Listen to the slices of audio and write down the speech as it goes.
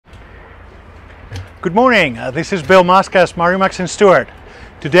Good morning, this is Bill Maskas, MarineMax in Stuart.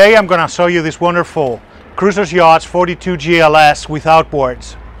 Today I'm going to show you this wonderful Cruisers Yachts 42 GLS with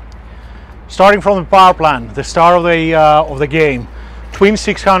outboards. Starting from the power plant, the star of the game, twin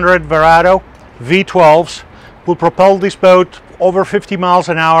 600 Verado V12s will propel this boat over 50 miles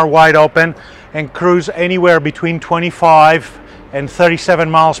an hour wide open and cruise anywhere between 25 and 37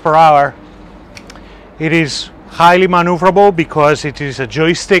 miles per hour. It is highly maneuverable because it is a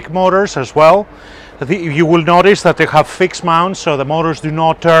joystick motors as well. You will notice that they have fixed mounts, so the motors do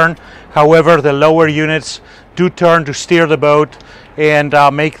not turn. However, the lower units do turn to steer the boat and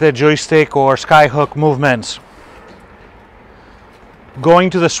make the joystick or skyhook movements.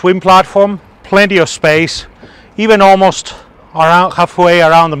 Going to the swim platform, plenty of space, even almost around halfway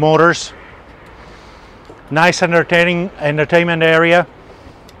around the motors. Nice entertainment area,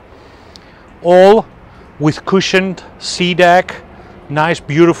 all with cushioned sea deck, nice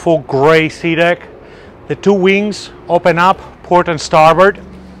beautiful gray sea deck. The two wings open up, port and starboard.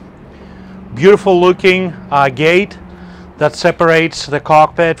 Beautiful looking gate that separates the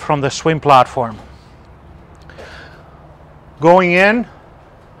cockpit from the swim platform. Going in,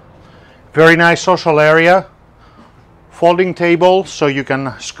 very nice social area. Folding table so you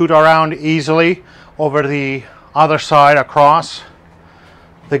can scoot around easily over the other side across.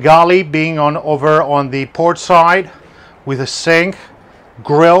 The galley being over on the port side with a sink,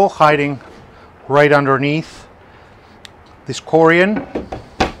 grill hiding right underneath this Korean,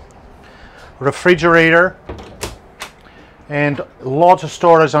 refrigerator, and lots of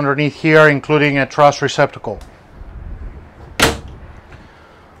storage underneath here, including a truss receptacle.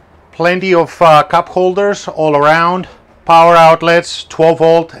 Plenty of cup holders all around, power outlets 12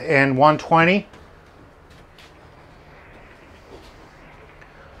 volt and 120.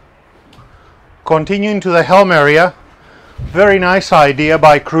 Continuing to the helm area, very nice idea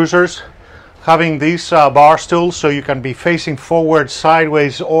by cruisers, having these bar stools so you can be facing forward,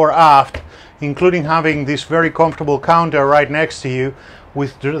 sideways or aft, including having this very comfortable counter right next to you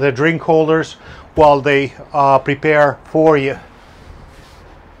with the drink holders while they prepare for you.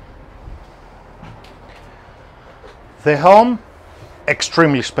 The helm,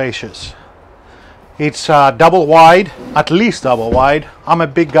 extremely spacious. It's double wide, at least double wide. I'm a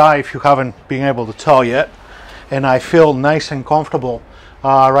big guy if you haven't been able to tell yet, and I feel nice and comfortable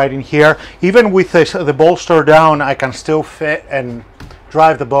right in here. Even with the bolster down, I can still fit and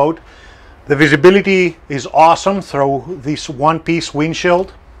drive the boat. The visibility is awesome through this one-piece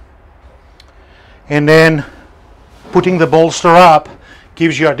windshield, and then putting the bolster up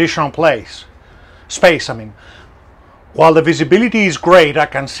gives you additional space. While the visibility is great, I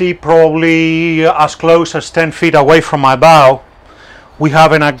can see probably as close as 10 feet away from my bow. We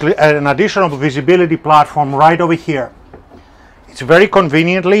have an additional visibility platform right over here. It's very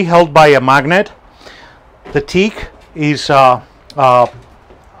conveniently held by a magnet. The teak is has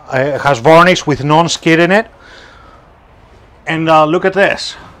varnish with non-skid in it. And look at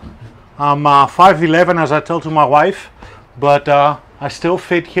this. I'm 5'11", as I tell to my wife, but I still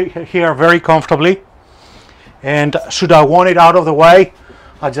fit here very comfortably. And should I want it out of the way,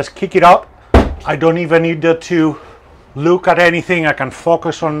 I just kick it up. I don't even need to look at anything. I can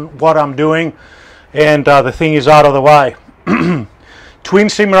focus on what I'm doing, and the thing is out of the way. Twin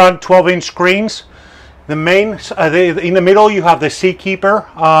Simrad 12-inch screens. The main in the middle you have the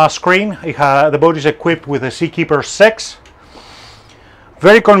SeaKeeper screen. The boat is equipped with a SeaKeeper 6.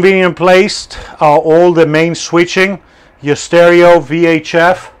 Very convenient placed. All the main switching, your stereo,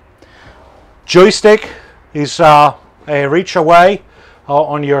 VHF, joystick is a reach away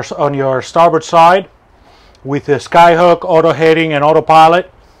on your starboard side with the skyhook, auto heading, and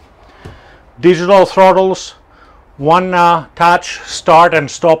autopilot. Digital throttles, one touch start and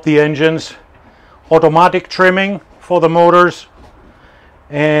stop the engines, automatic trimming for the motors,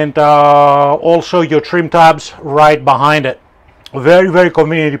 and also your trim tabs right behind it. Very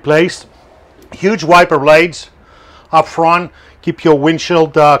conveniently placed. Huge wiper blades up front, keep your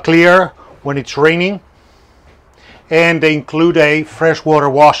windshield clear when it's raining. And they include a freshwater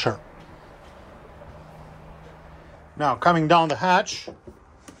washer. Now coming down the hatch,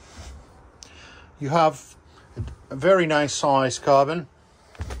 you have a very nice size cabin.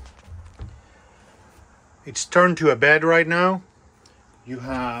 It's turned to a bed right now. You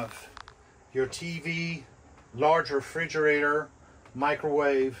have your TV, large refrigerator,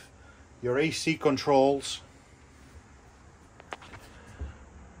 microwave, your AC controls.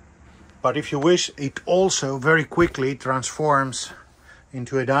 But if you wish, it also very quickly transforms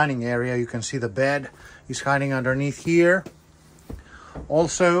into a dining area. You can see the bed is hiding underneath here.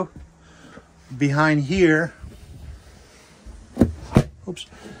 Also, behind here, oops,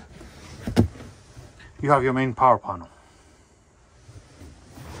 you have your main power panel.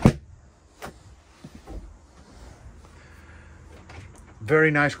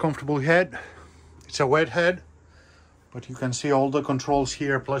 Very nice, comfortable head. It's a wet head, but you can see all the controls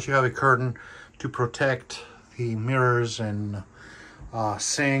here, plus you have a curtain to protect the mirrors and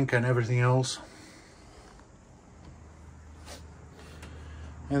sink and everything else.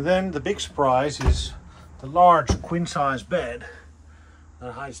 And then the big surprise is the large queen size bed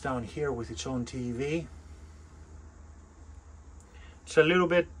that hides down here with its own TV. It's a little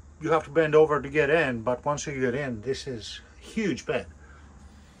bit, you have to bend over to get in, but once you get in, this is a huge bed.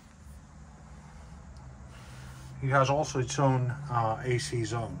 It has also its own AC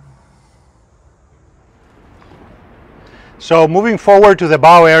zone. So moving forward to the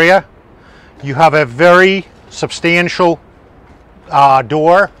bow area, you have a very substantial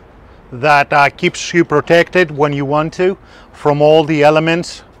door that keeps you protected when you want to from all the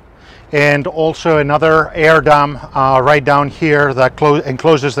elements, and also another air dam right down here that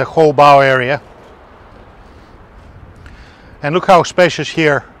encloses the whole bow area. And look how spacious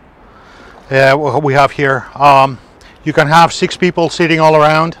here we have here. You can have 6 people sitting all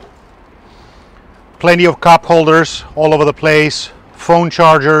around, plenty of cup holders all over the place, phone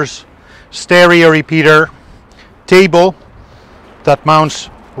chargers, stereo repeater, table that mounts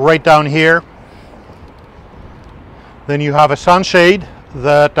right down here. Then you have a sunshade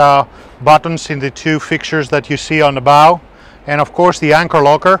that buttons in the 2 fixtures that you see on the bow, and of course the anchor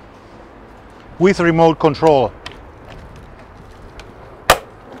locker with remote control.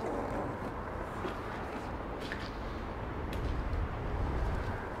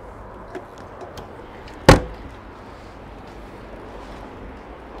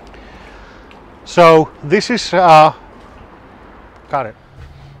 So this is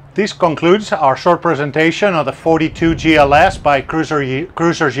This concludes our short presentation of the 42 GLS by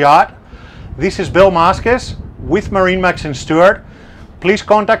Cruisers Yacht. This is Bill Masquez with MarineMax in Stuart. Please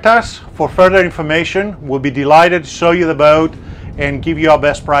contact us for further information. We'll be delighted to show you the boat and give you our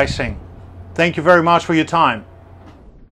best pricing. Thank you very much for your time.